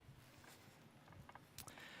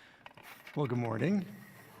Well, good morning.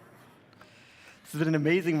 This has been an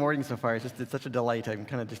amazing morning so far. It's such a delight. I'm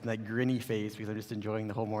kind of just in that grinny phase because I'm just enjoying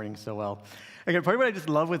the whole morning so well. Again, part of what I just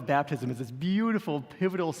love with baptism is this beautiful,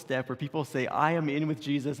 pivotal step where people say, I am in with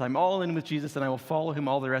Jesus, I'm all in with Jesus, and I will follow him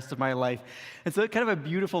all the rest of my life. And so it's kind of a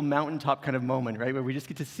beautiful mountaintop kind of moment, right, where we just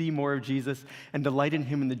get to see more of Jesus and delight in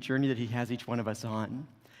him and the journey that he has each one of us on.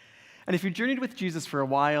 And if you've journeyed with Jesus for a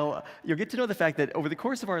while, you'll get to know the fact that over the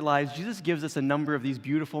course of our lives, Jesus gives us a number of these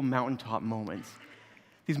beautiful mountaintop moments.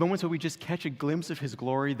 These moments where we just catch a glimpse of his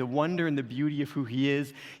glory, the wonder and the beauty of who he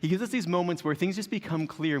is. He gives us these moments where things just become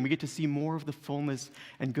clear and we get to see more of the fullness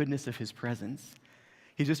and goodness of his presence.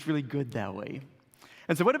 He's just really good that way.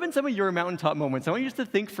 And so what have been some of your mountaintop moments? I want you just to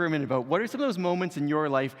think for a minute about what are some of those moments in your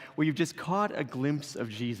life where you've just caught a glimpse of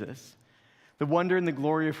Jesus, the wonder and the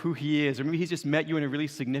glory of who he is, or maybe he's just met you in a really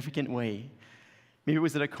significant way. Maybe it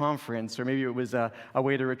was at a conference, or maybe it was a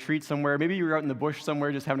way to retreat somewhere. Maybe you were out in the bush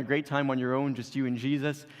somewhere just having a great time on your own, just you and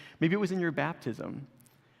Jesus. Maybe it was in your baptism,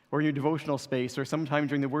 or in your devotional space, or sometime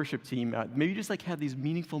during the worship team. Maybe you just had these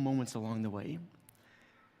meaningful moments along the way.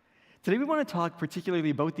 Today we want to talk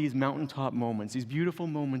particularly about these mountaintop moments, these beautiful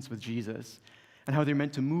moments with Jesus, and how they're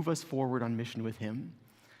meant to move us forward on mission with him.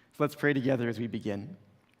 So let's pray together as we begin.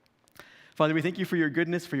 Father, we thank you for your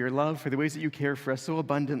goodness, for your love, for the ways that you care for us so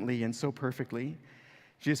abundantly and so perfectly.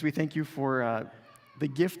 Jesus, we thank you for the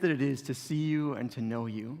gift that it is to see you and to know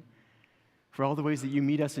you, for all the ways that you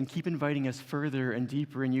meet us and keep inviting us further and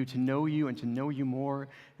deeper in you, to know you and to know you more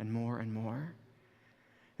and more and more.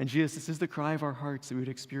 And Jesus, this is the cry of our hearts, that we would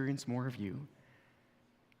experience more of you.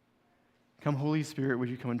 Come, Holy Spirit, would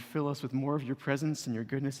you come and fill us with more of your presence and your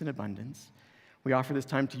goodness and abundance. We offer this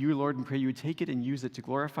time to you, Lord, and pray you would take it and use it to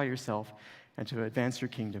glorify yourself and to advance your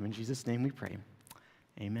kingdom. In Jesus' name we pray.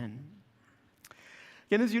 Amen.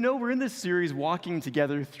 Again, as you know, we're in this series walking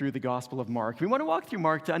together through the Gospel of Mark. We want to walk through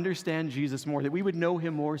Mark to understand Jesus more, that we would know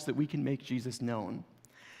him more so that we can make Jesus known.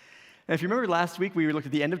 And if you remember last week, we looked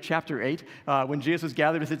at the end of chapter 8 when Jesus was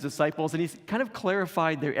gathered with his disciples, and he's kind of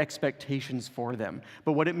clarified their expectations for them,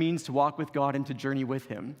 but what it means to walk with God and to journey with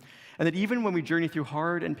him. And that even when we journey through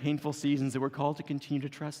hard and painful seasons, that we're called to continue to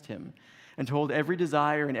trust him and to hold every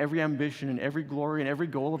desire and every ambition and every glory and every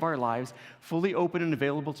goal of our lives fully open and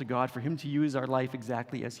available to God for him to use our life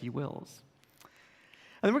exactly as he wills.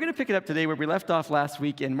 And then we're going to pick it up today where we left off last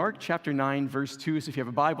week in Mark chapter 9, verse 2. So if you have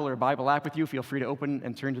a Bible or a Bible app with you, feel free to open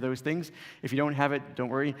and turn to those things. If you don't have it, don't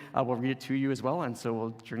worry. We'll read it to you as well, and so we'll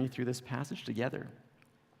journey through this passage together.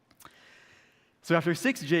 So after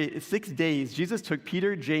 6 days, Jesus took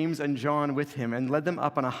Peter, James, and John with him and led them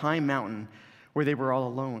up on a high mountain where they were all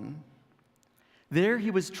alone. There he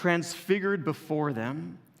was transfigured before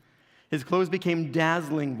them. His clothes became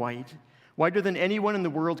dazzling white, whiter than anyone in the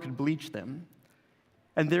world could bleach them.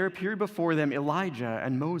 And there appeared before them Elijah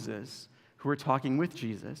and Moses, who were talking with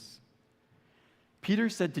Jesus. Peter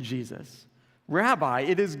said to Jesus, "Rabbi,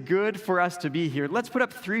 it is good for us to be here. Let's put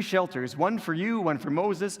up 3 shelters, one for you, one for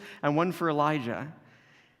Moses, and one for Elijah."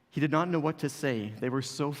 He did not know what to say. They were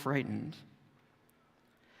so frightened.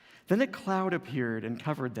 Then a cloud appeared and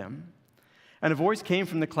covered them. And a voice came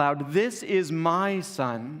from the cloud, "This is my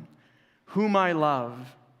son, whom I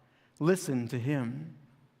love. Listen to him."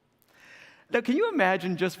 Now, can you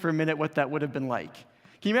imagine just for a minute what that would have been like?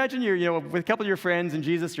 Can you imagine you're with a couple of your friends and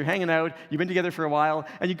Jesus, you're hanging out, you've been together for a while,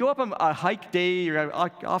 and you go up on a hike day, you're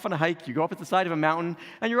off on a hike, you go up at the side of a mountain,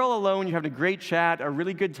 and you're all alone, you're having a great chat, a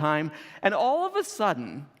really good time, and all of a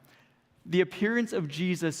sudden, the appearance of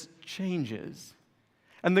Jesus changes.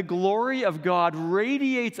 And the glory of God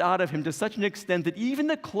radiates out of him to such an extent that even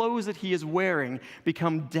the clothes that he is wearing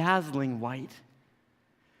become dazzling white.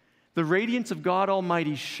 The radiance of God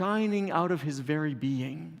Almighty shining out of his very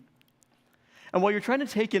being. And while you're trying to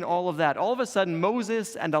take in all of that, all of a sudden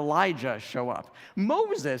Moses and Elijah show up.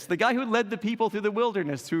 Moses, the guy who led the people through the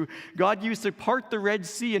wilderness, who God used to part the Red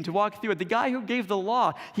Sea and to walk through it, the guy who gave the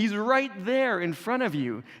law, he's right there in front of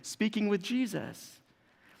you, speaking with Jesus.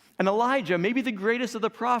 And Elijah, maybe the greatest of the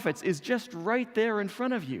prophets, is just right there in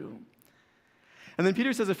front of you. And then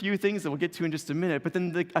Peter says a few things that we'll get to in just a minute, but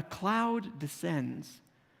then a cloud descends.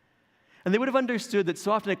 And they would have understood that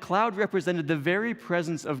so often a cloud represented the very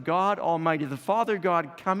presence of God Almighty, the Father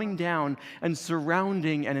God coming down and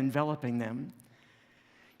surrounding and enveloping them.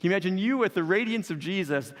 Can you imagine you with the radiance of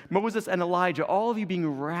Jesus, Moses and Elijah, all of you being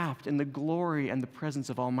wrapped in the glory and the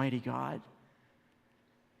presence of Almighty God?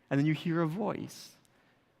 And then you hear a voice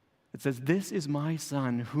that says, "This is my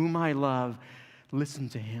son, whom I love. Listen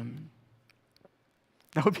to him."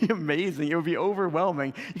 That would be amazing. It would be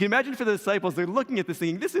overwhelming. You can imagine for the disciples, they're looking at this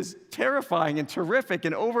thinking, this is terrifying and terrific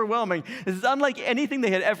and overwhelming. This is unlike anything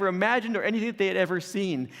they had ever imagined or anything that they had ever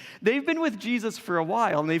seen. They've been with Jesus for a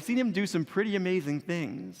while, and they've seen him do some pretty amazing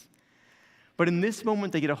things. But in this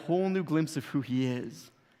moment, they get a whole new glimpse of who he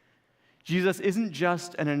is. Jesus isn't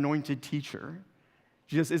just an anointed teacher.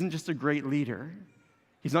 Jesus isn't just a great leader.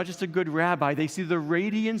 He's not just a good rabbi. They see the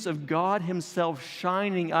radiance of God himself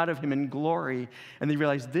shining out of him in glory, and they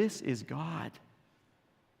realize this is God.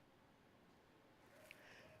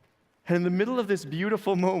 And in the middle of this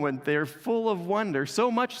beautiful moment, they're full of wonder,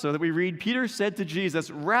 so much so that we read, Peter said to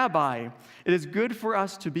Jesus, "Rabbi, it is good for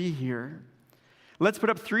us to be here. Let's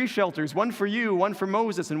put up 3 shelters, one for you, one for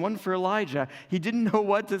Moses, and one for Elijah." He didn't know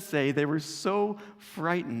what to say. They were so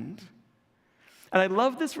frightened. And I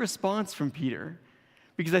love this response from Peter,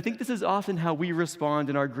 because I think this is often how we respond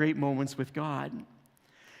in our great moments with God.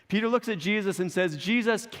 Peter looks at Jesus and says,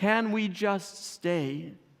 "Jesus, can we just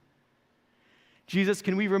stay? Jesus,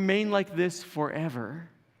 can we remain like this forever?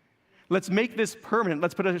 Let's make this permanent.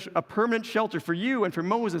 Let's put a permanent shelter for you and for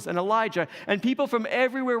Moses and Elijah. And people from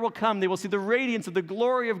everywhere will come. They will see the radiance of the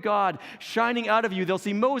glory of God shining out of you. They'll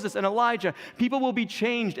see Moses and Elijah. People will be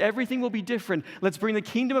changed. Everything will be different. Let's bring the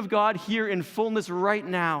kingdom of God here in fullness right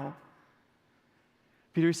now."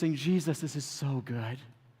 Peter is saying, Jesus, this is so good.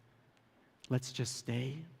 Let's just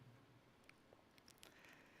stay.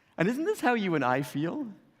 And isn't this how you and I feel?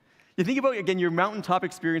 You think about, again, your mountaintop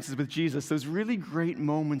experiences with Jesus, those really great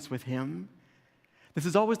moments with him. This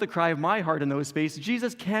is always the cry of my heart in those spaces.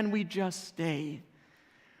 Jesus, can we just stay?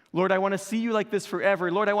 Lord, I want to see you like this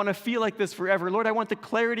forever. Lord, I want to feel like this forever. Lord, I want the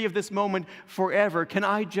clarity of this moment forever. Can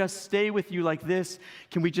I just stay with you like this?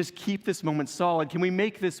 Can we just keep this moment solid? Can we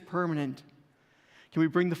make this permanent? Can we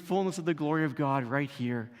bring the fullness of the glory of God right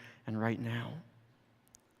here and right now?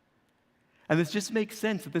 And this just makes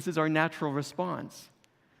sense that this is our natural response.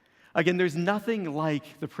 Again, there's nothing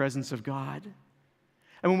like the presence of God.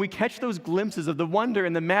 And when we catch those glimpses of the wonder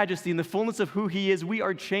and the majesty and the fullness of who he is, we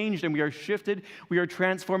are changed and we are shifted, we are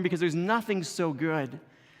transformed, because there's nothing so good.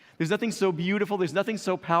 There's nothing so beautiful, there's nothing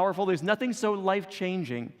so powerful, there's nothing so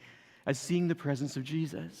life-changing as seeing the presence of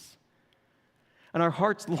Jesus. And our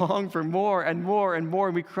hearts long for more and more and more,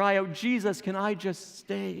 and we cry out, Jesus, can I just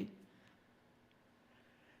stay?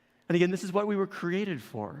 And again, this is what we were created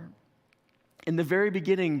for. In the very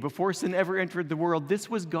beginning, before sin ever entered the world, this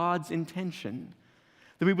was God's intention,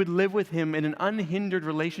 that we would live with him in an unhindered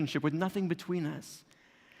relationship with nothing between us,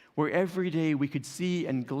 where every day we could see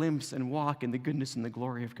and glimpse and walk in the goodness and the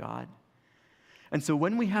glory of God. And so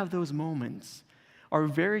when we have those moments, our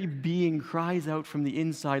very being cries out from the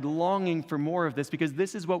inside, longing for more of this, because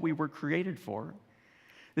this is what we were created for.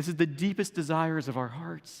 This is the deepest desires of our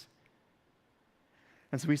hearts.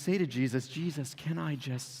 And so we say to Jesus, Jesus, can I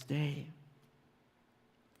just stay?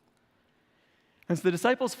 And so the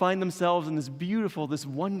disciples find themselves in this beautiful, this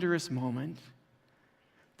wondrous moment.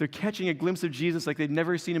 They're catching a glimpse of Jesus like they've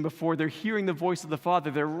never seen him before. They're hearing the voice of the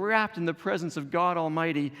Father. They're wrapped in the presence of God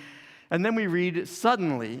Almighty. And then we read,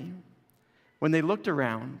 suddenly, when they looked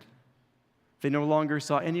around, they no longer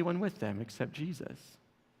saw anyone with them except Jesus.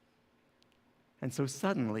 And so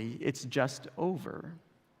suddenly, it's just over.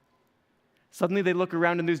 Suddenly they look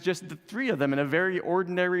around and there's just the 3 of them and a very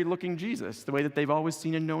ordinary-looking Jesus, the way that they've always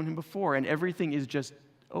seen and known him before, and everything is just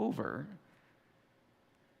over.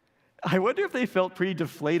 I wonder if they felt pretty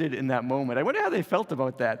deflated in that moment. I wonder how they felt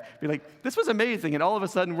about that. Be like, this was amazing, and all of a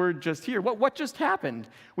sudden we're just here. What just happened?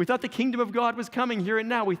 We thought the kingdom of God was coming here and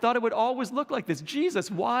now. We thought it would always look like this.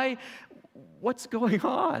 Jesus, why? What's going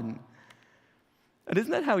on? And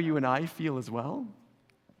isn't that how you and I feel as well?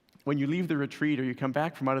 When you leave the retreat, or you come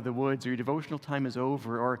back from out of the woods, or your devotional time is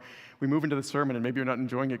over, or we move into the sermon and maybe you're not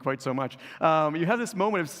enjoying it quite so much, you have this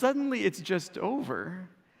moment of suddenly it's just over.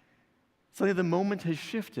 Suddenly the moment has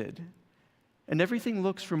shifted, and everything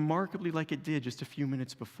looks remarkably like it did just a few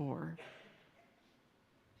minutes before.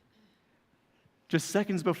 Just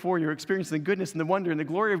seconds before, you were experiencing the goodness and the wonder and the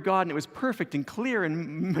glory of God, and it was perfect and clear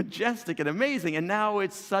and majestic and amazing, and now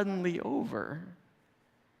it's suddenly over.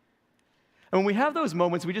 And when we have those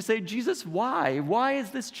moments, we just say, Jesus, why? Why is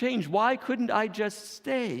this changed? Why couldn't I just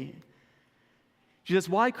stay? Jesus,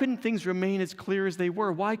 why couldn't things remain as clear as they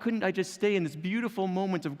were? Why couldn't I just stay in this beautiful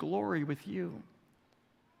moment of glory with you?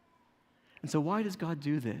 And so why does God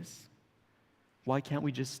do this? Why can't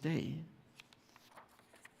we just stay?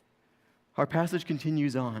 Our passage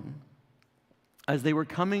continues on. As they were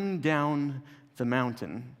coming down the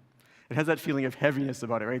mountain, it has that feeling of heaviness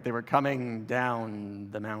about it, right? They were coming down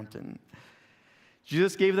the mountain.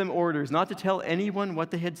 Jesus gave them orders not to tell anyone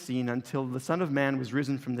what they had seen until the Son of Man was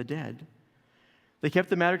risen from the dead. They kept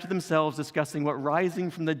the matter to themselves, discussing what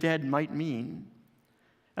rising from the dead might mean.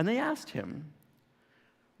 And they asked him,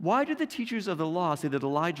 "Why do the teachers of the law say that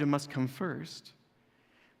Elijah must come first?"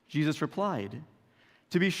 Jesus replied,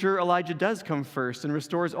 "To be sure, Elijah does come first and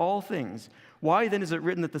restores all things. Why then is it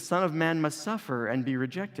written that the Son of Man must suffer and be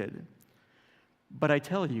rejected? But I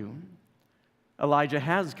tell you, Elijah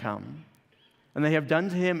has come, and they have done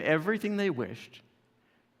to him everything they wished,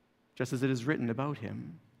 just as it is written about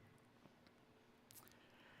him."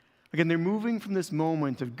 Again, they're moving from this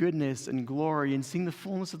moment of goodness and glory and seeing the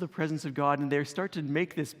fullness of the presence of God, and they start to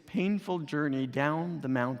make this painful journey down the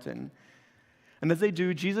mountain. And as they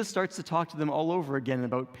do, Jesus starts to talk to them all over again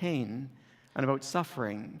about pain and about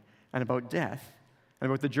suffering and about death and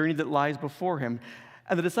about the journey that lies before him.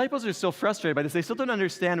 And the disciples are still frustrated by this. They still don't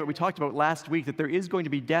understand what we talked about last week, that there is going to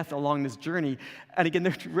be death along this journey. And again,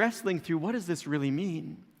 they're wrestling through, what does this really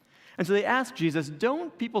mean? And so they ask Jesus,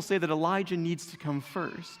 don't people say that Elijah needs to come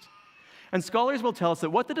first? And scholars will tell us that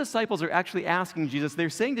what the disciples are actually asking Jesus, they're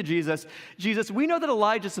saying to Jesus, "Jesus, we know that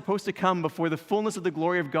Elijah is supposed to come before the fullness of the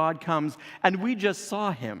glory of God comes, and we just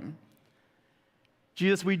saw him.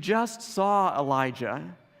 Jesus, we just saw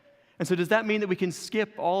Elijah. And so does that mean that we can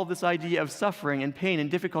skip all of this idea of suffering and pain and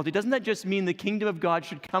difficulty? Doesn't that just mean the kingdom of God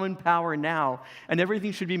should come in power now, and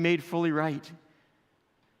everything should be made fully right?"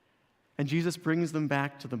 And Jesus brings them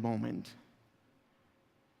back to the moment.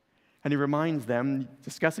 And he reminds them,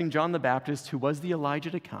 discussing John the Baptist, who was the Elijah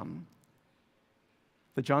to come,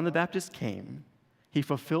 that John the Baptist came, he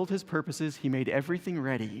fulfilled his purposes, he made everything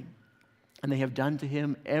ready, and they have done to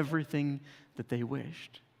him everything that they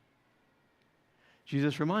wished.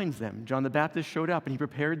 Jesus reminds them, John the Baptist showed up and he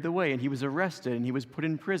prepared the way, and he was arrested and he was put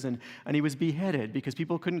in prison and he was beheaded because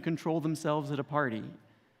people couldn't control themselves at a party.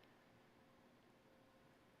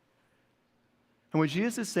 And what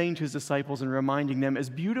Jesus is saying to his disciples and reminding them, as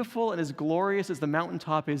beautiful and as glorious as the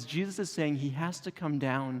mountaintop is, Jesus is saying he has to come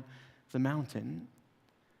down the mountain.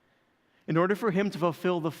 In order for him to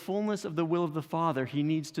fulfill the fullness of the will of the Father, he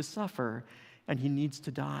needs to suffer and he needs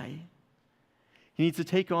to die. He needs to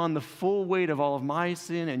take on the full weight of all of my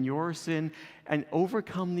sin and your sin and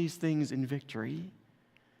overcome these things in victory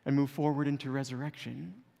and move forward into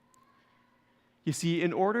resurrection. You see,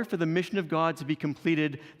 in order for the mission of God to be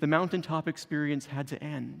completed, the mountaintop experience had to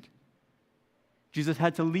end. Jesus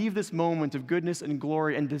had to leave this moment of goodness and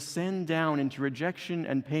glory and descend down into rejection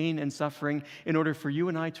and pain and suffering in order for you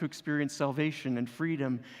and I to experience salvation and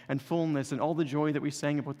freedom and fullness and all the joy that we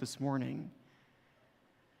sang about this morning.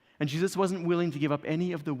 And Jesus wasn't willing to give up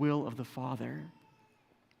any of the will of the Father.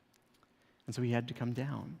 And so he had to come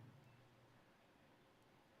down.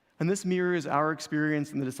 And this mirrors our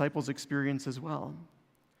experience and the disciples' experience as well.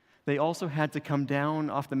 They also had to come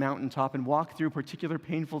down off the mountaintop and walk through particular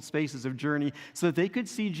painful spaces of journey so that they could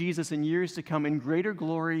see Jesus in years to come in greater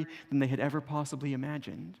glory than they had ever possibly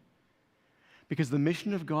imagined. Because the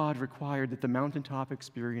mission of God required that the mountaintop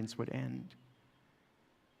experience would end.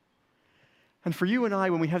 And for you and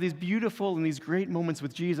I, when we have these beautiful and these great moments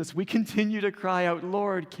with Jesus, we continue to cry out,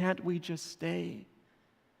 "Lord, can't we just stay?"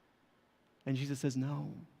 And Jesus says,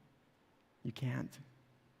 "No. You can't."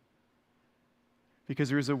 Because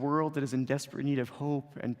there is a world that is in desperate need of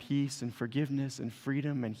hope and peace and forgiveness and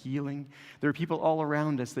freedom and healing. There are people all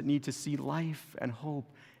around us that need to see life and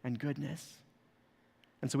hope and goodness.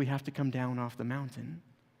 And so we have to come down off the mountain.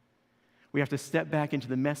 We have to step back into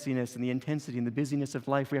the messiness and the intensity and the busyness of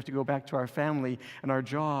life. We have to go back to our family and our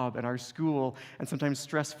job and our school and sometimes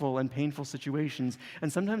stressful and painful situations.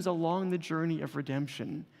 And sometimes along the journey of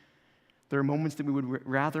redemption, there are moments that we would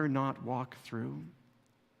rather not walk through.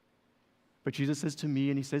 But Jesus says to me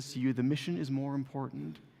and he says to you, the mission is more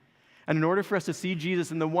important. And in order for us to see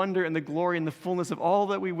Jesus in the wonder and the glory and the fullness of all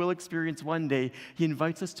that we will experience one day, he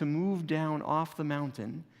invites us to move down off the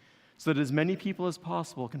mountain so that as many people as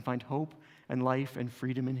possible can find hope and life and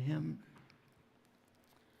freedom in him.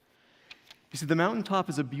 You see, the mountaintop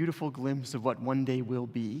is a beautiful glimpse of what one day will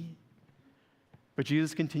be. But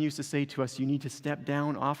Jesus continues to say to us, you need to step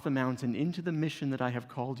down off the mountain into the mission that I have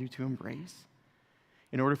called you to embrace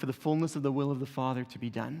in order for the fullness of the will of the Father to be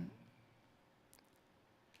done.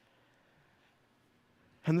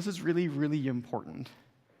 And this is really, really important.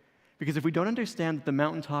 Because if we don't understand that the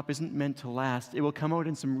mountaintop isn't meant to last, it will come out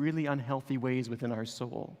in some really unhealthy ways within our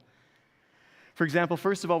soul. For example,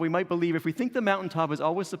 first of all, we might believe if we think the mountaintop is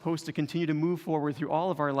always supposed to continue to move forward through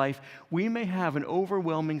all of our life, we may have an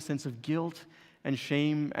overwhelming sense of guilt and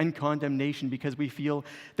shame and condemnation because we feel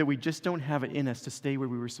that we just don't have it in us to stay where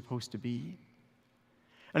we were supposed to be.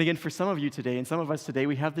 And again, for some of you today, and some of us today,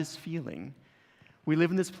 we have this feeling. We live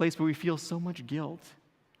in this place where we feel so much guilt.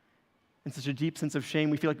 and such a deep sense of shame.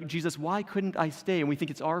 We feel like, Jesus, why couldn't I stay? And we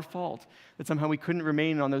think it's our fault that somehow we couldn't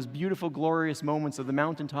remain on those beautiful, glorious moments of the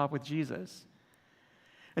mountaintop with Jesus.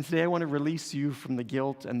 And today I want to release you from the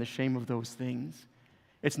guilt and the shame of those things.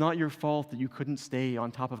 It's not your fault that you couldn't stay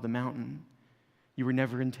on top of the mountain. You were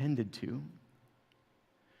never intended to.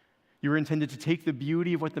 You were intended to take the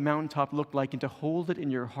beauty of what the mountaintop looked like and to hold it in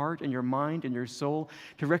your heart and your mind and your soul,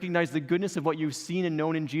 to recognize the goodness of what you've seen and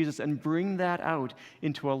known in Jesus and bring that out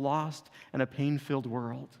into a lost and a pain-filled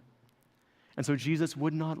world. And so Jesus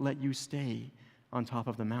would not let you stay on top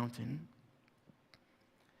of the mountain.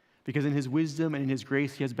 Because in his wisdom and in his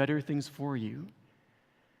grace, he has better things for you.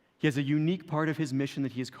 He has a unique part of his mission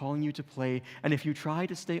that he is calling you to play, and if you try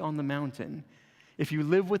to stay on the mountain, if you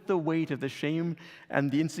live with the weight of the shame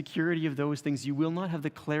and the insecurity of those things, you will not have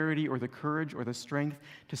the clarity or the courage or the strength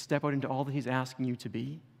to step out into all that he's asking you to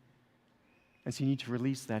be. And so you need to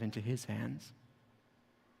release that into his hands.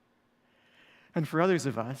 And for others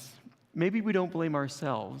of us, maybe we don't blame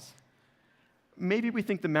ourselves. Maybe we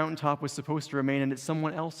think the mountaintop was supposed to remain and it's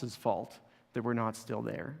someone else's fault that we're not still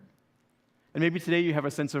there. And maybe today you have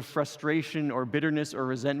a sense of frustration or bitterness or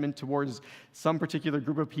resentment towards some particular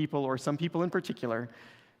group of people or some people in particular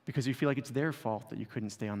because you feel like it's their fault that you couldn't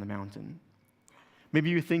stay on the mountain. Maybe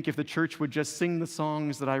you think if the church would just sing the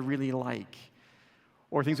songs that I really like,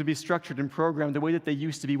 or things would be structured and programmed the way that they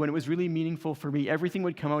used to be when it was really meaningful for me, everything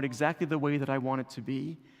would come out exactly the way that I want it to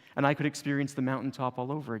be, and I could experience the mountaintop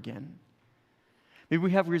all over again. Maybe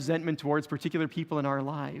we have resentment towards particular people in our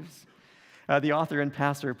lives. The author and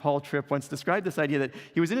pastor, Paul Tripp, once described this idea that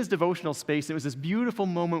he was in his devotional space. It was this beautiful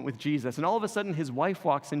moment with Jesus, and all of a sudden his wife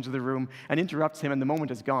walks into the room and interrupts him, and the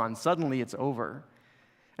moment is gone. Suddenly it's over.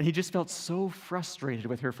 And he just felt so frustrated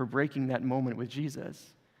with her for breaking that moment with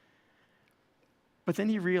Jesus. But then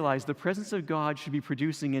he realized the presence of God should be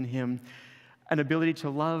producing in him an ability to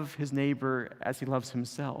love his neighbor as he loves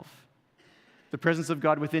himself. The presence of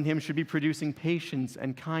God within him should be producing patience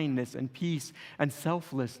and kindness and peace and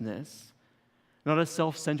selflessness, not a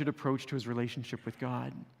self-centered approach to his relationship with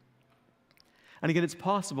God. And again, it's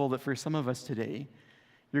possible that for some of us today,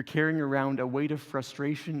 you're carrying around a weight of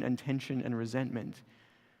frustration and tension and resentment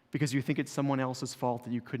because you think it's someone else's fault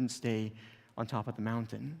that you couldn't stay on top of the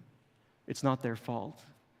mountain. It's not their fault.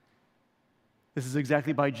 This is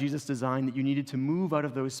exactly by Jesus' design that you needed to move out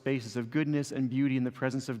of those spaces of goodness and beauty in the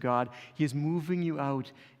presence of God. He is moving you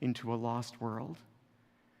out into a lost world.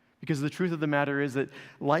 Because the truth of the matter is that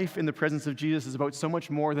life in the presence of Jesus is about so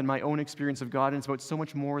much more than my own experience of God, and it's about so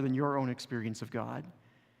much more than your own experience of God.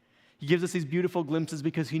 He gives us these beautiful glimpses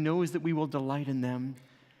because he knows that we will delight in them,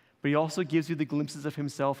 but he also gives you the glimpses of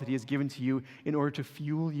himself that he has given to you in order to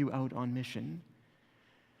fuel you out on mission,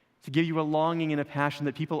 to give you a longing and a passion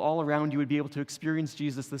that people all around you would be able to experience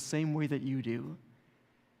Jesus the same way that you do.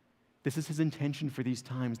 This is his intention for these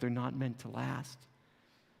times. They're not meant to last.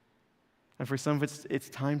 And for some of us, it's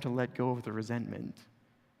time to let go of the resentment.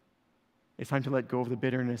 It's time to let go of the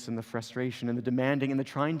bitterness and the frustration and the demanding and the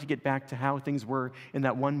trying to get back to how things were in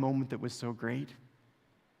that one moment that was so great.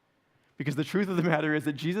 Because the truth of the matter is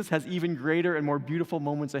that Jesus has even greater and more beautiful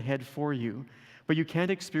moments ahead for you, but you can't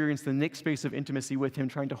experience the next space of intimacy with him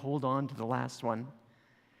trying to hold on to the last one.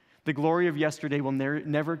 The glory of yesterday will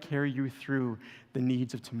never carry you through the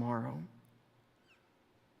needs of tomorrow.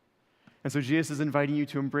 And so Jesus is inviting you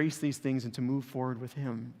to embrace these things and to move forward with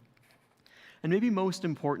him. And maybe most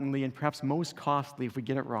importantly, and perhaps most costly if we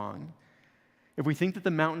get it wrong, if we think that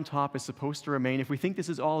the mountaintop is supposed to remain, if we think this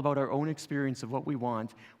is all about our own experience of what we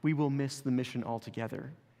want, we will miss the mission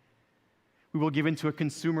altogether. We will give into a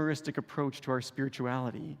consumeristic approach to our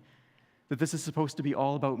spirituality, that this is supposed to be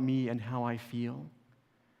all about me and how I feel.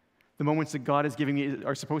 The moments that God is giving me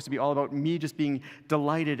are supposed to be all about me just being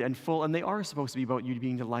delighted and full, and they are supposed to be about you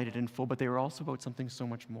being delighted and full, but they are also about something so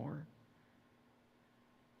much more.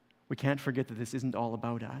 We can't forget that this isn't all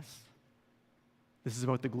about us. This is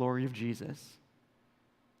about the glory of Jesus,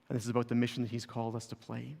 and this is about the mission that he's called us to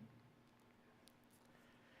play.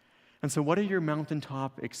 And so what are your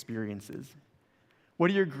mountaintop experiences? What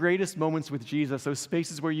are your greatest moments with Jesus, those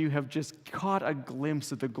spaces where you have just caught a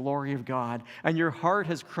glimpse of the glory of God and your heart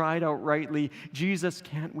has cried out rightly, Jesus,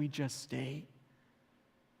 can't we just stay?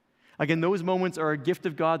 Again, those moments are a gift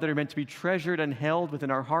of God that are meant to be treasured and held within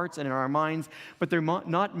our hearts and in our minds, but they're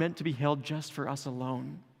not meant to be held just for us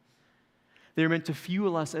alone. They're meant to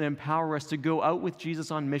fuel us and empower us to go out with Jesus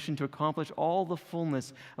on mission to accomplish all the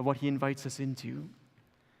fullness of what he invites us into.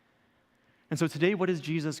 And so today, what is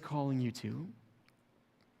Jesus calling you to?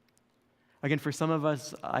 Again, for some of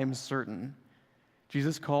us, I'm certain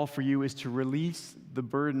Jesus' call for you is to release the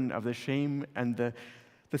burden of the shame and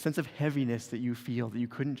the the sense of heaviness that you feel that you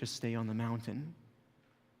couldn't just stay on the mountain.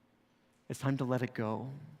 It's time to let it go.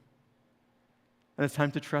 And it's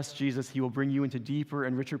time to trust Jesus. He will bring you into deeper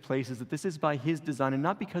and richer places, that this is by his design and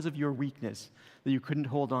not because of your weakness that you couldn't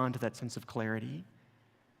hold on to that sense of clarity.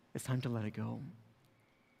 It's time to let it go.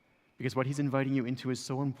 Because what he's inviting you into is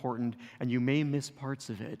so important, and you may miss parts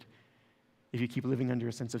of it if you keep living under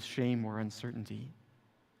a sense of shame or uncertainty.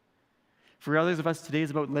 For others of us, today is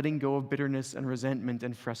about letting go of bitterness and resentment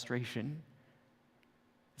and frustration.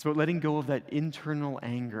 It's about letting go of that internal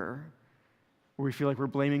anger where we feel like we're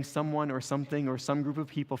blaming someone or something or some group of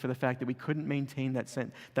people for the fact that we couldn't maintain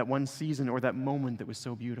that one season or that moment that was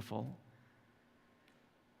so beautiful.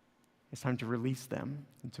 It's time to release them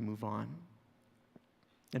and to move on.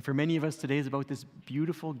 And for many of us, today is about this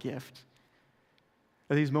beautiful gift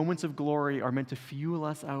that these moments of glory are meant to fuel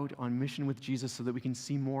us out on mission with Jesus so that we can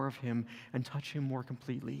see more of him and touch him more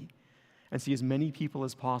completely and see as many people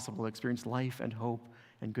as possible experience life and hope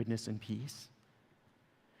and goodness and peace.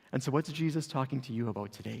 And so what's Jesus talking to you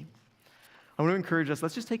about today? I want to encourage us,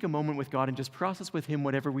 let's just take a moment with God and just process with him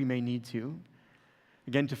whatever we may need to.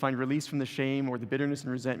 Again, to find release from the shame or the bitterness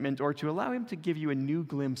and resentment, or to allow him to give you a new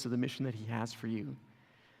glimpse of the mission that he has for you.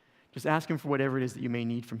 Just ask him for whatever it is that you may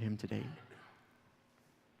need from him today.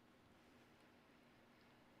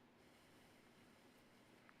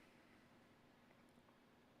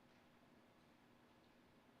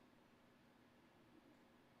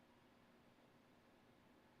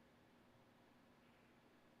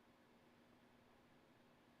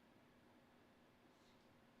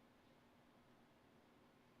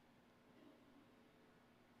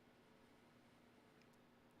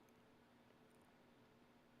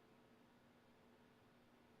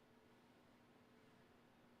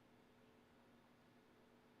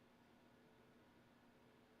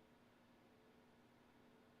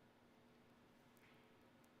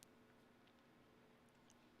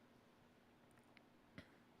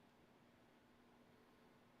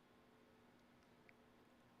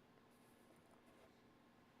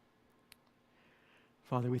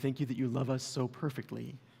 Father, we thank you that you love us so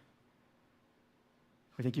perfectly.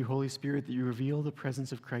 We thank you, Holy Spirit, that you reveal the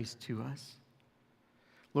presence of Christ to us.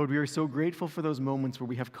 Lord, we are so grateful for those moments where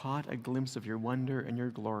we have caught a glimpse of your wonder and your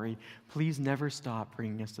glory. Please never stop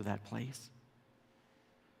bringing us to that place.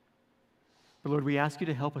 But Lord, we ask you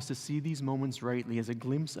to help us to see these moments rightly as a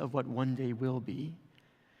glimpse of what one day will be,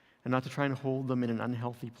 and not to try and hold them in an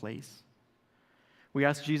unhealthy place. We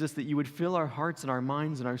ask, Jesus, that you would fill our hearts and our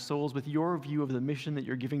minds and our souls with your view of the mission that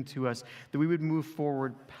you're giving to us, that we would move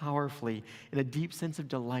forward powerfully in a deep sense of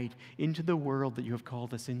delight into the world that you have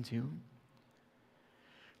called us into.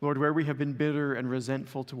 Lord, where we have been bitter and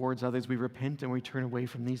resentful towards others, we repent and we turn away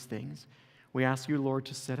from these things. We ask you, Lord,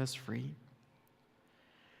 to set us free.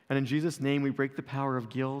 And in Jesus' name, we break the power of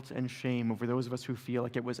guilt and shame over those of us who feel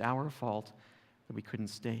like it was our fault that we couldn't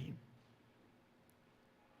stay.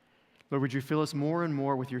 Lord, would you fill us more and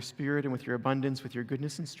more with your Spirit and with your abundance, with your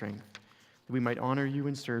goodness and strength, that we might honor you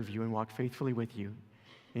and serve you and walk faithfully with you.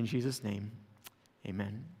 In Jesus' name,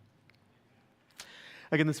 amen.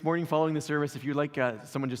 Again, this morning following the service, if you'd like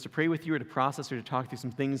someone just to pray with you or to process or to talk through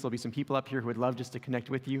some things, there'll be some people up here who would love just to connect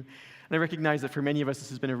with you. And I recognize that for many of us, this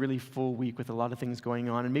has been a really full week with a lot of things going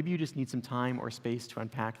on, and maybe you just need some time or space to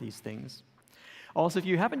unpack these things. Also, if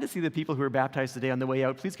you happen to see the people who were baptized today on the way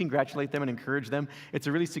out, please congratulate them and encourage them. It's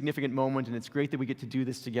a really significant moment, and it's great that we get to do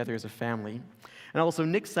this together as a family. And also,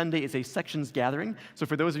 next Sunday is a sections gathering. So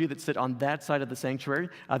for those of you that sit on that side of the sanctuary,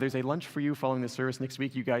 there's a lunch for you following the service next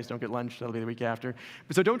week. You guys don't get lunch. That'll be the week after.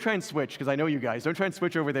 But so don't try and switch, because I know you guys. Don't try and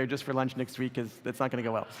switch over there just for lunch next week, because that's not going to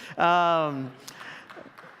go well.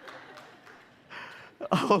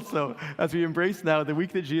 Also, as we embrace now the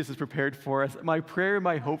week that Jesus has prepared for us, my prayer and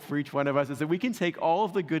my hope for each one of us is that we can take all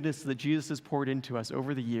of the goodness that Jesus has poured into us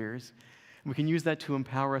over the years, and we can use that to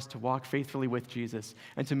empower us to walk faithfully with Jesus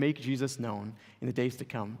and to make Jesus known in the days to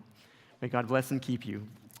come. May God bless and keep you.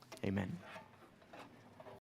 Amen.